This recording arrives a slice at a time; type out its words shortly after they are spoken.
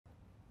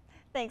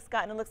Thanks,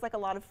 Scott, and it looks like a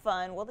lot of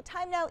fun. Well, the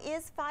time now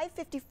is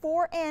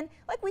 5:54, and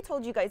like we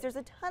told you guys, there's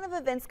a ton of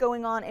events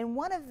going on, and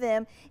one of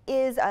them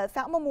is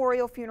Fountain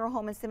Memorial Funeral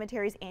Home and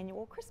Cemetery's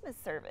annual Christmas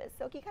service.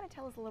 So can you kind of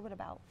tell us a little bit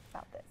about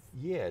this?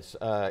 Yes,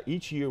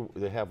 each year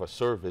they have a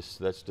service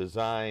that's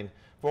designed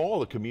for all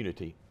the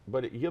community,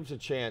 but it gives a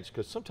chance,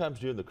 because sometimes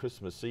during the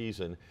Christmas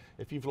season,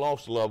 if you've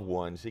lost loved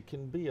ones, it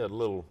can be a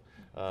little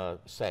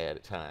sad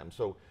at times.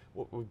 So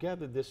we've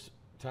gathered this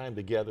time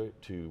together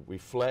to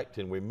reflect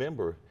and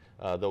remember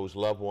those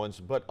loved ones,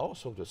 but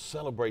also to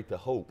celebrate the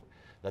hope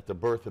that the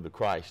birth of the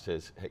Christ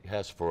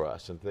has for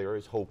us, and there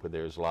is hope and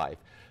there is life.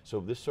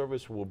 So this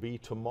service will be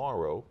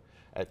tomorrow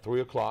at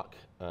 3 o'clock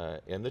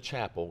in the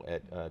chapel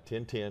at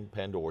 1010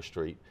 Pandora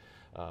Street,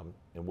 and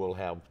we'll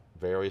have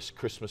various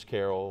Christmas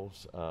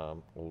carols,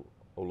 O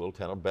Little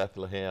Town of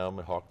Bethlehem,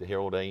 and Hark the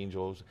Herald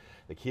Angels.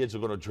 The kids are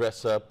going to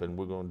dress up, and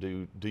we're going to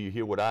do Do You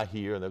Hear What I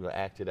Hear, and they're going to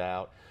act it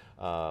out.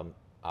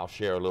 I'll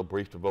share a little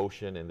brief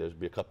devotion, and there'll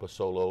be a couple of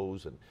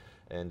solos, and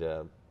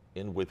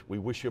in with We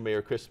Wish You a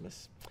Merry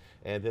Christmas,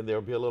 and then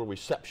there'll be a little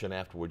reception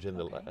afterwards in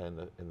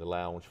the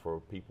lounge for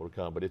people to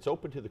come. But it's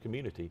open to the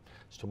community.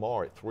 It's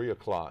tomorrow at 3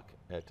 o'clock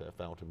at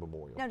Fountain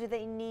Memorial. Now, do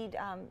they need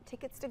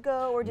tickets to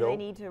go, or do they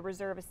need to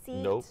reserve a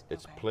seat? Nope,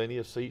 it's plenty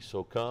of seats,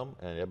 so come,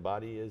 and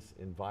everybody is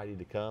invited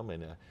to come,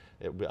 and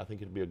I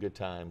think it'll be a good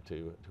time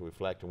to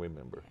reflect and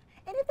remember.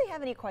 And if they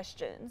have any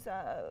questions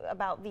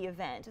about the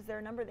event, is there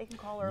a number they can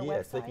call or a website?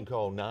 Yes, they can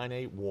call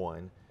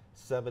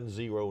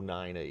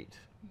 981-7098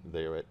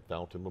 there at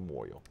Fountain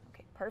Memorial.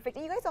 Okay, perfect.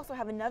 And you guys also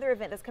have another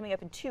event that's coming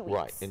up in 2 weeks.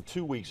 Right, in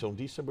 2 weeks, on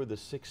December the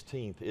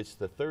 16th, it's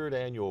the 3rd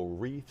annual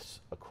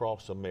Wreaths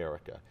Across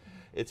America.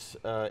 It's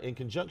in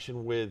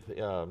conjunction with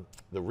the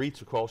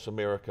Wreaths Across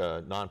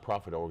America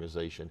nonprofit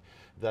organization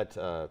that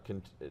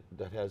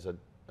has a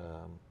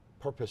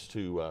purpose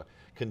to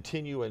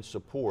continue and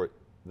support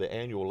the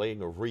annual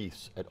laying of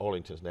wreaths at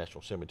Arlington's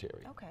National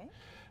Cemetery. Okay.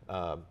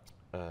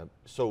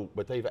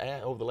 But they've,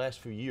 over the last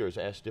few years,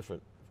 asked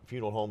different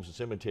funeral homes and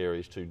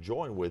cemeteries to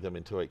join with them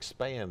and to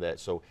expand that.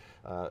 So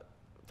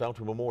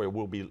Fountain Memorial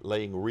will be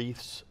laying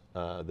wreaths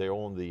there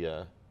on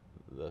the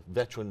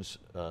veterans'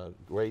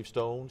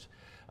 gravestones.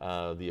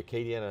 The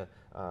Acadiana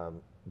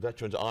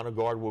Veterans Honor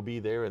Guard will be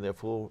there in their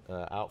full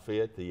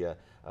outfit. The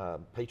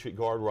Patriot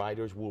Guard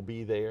Riders will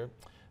be there.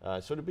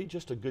 So it'll be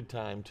just a good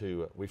time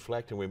to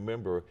reflect and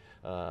remember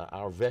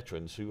our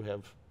veterans who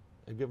have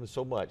given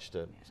so much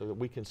so that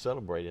we can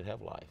celebrate and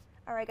have life.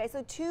 All right, guys,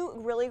 so 2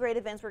 really great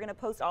events. We're going to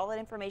post all that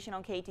information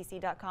on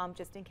KATC.com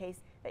just in case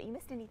that you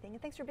missed anything.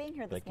 And thanks for being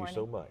here this morning.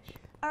 Thank you so much.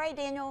 All right,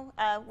 Daniel,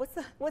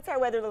 what's our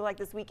weather look like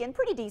this weekend?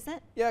 Pretty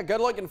decent. Yeah,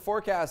 good looking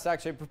forecast,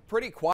 actually. Pretty quiet.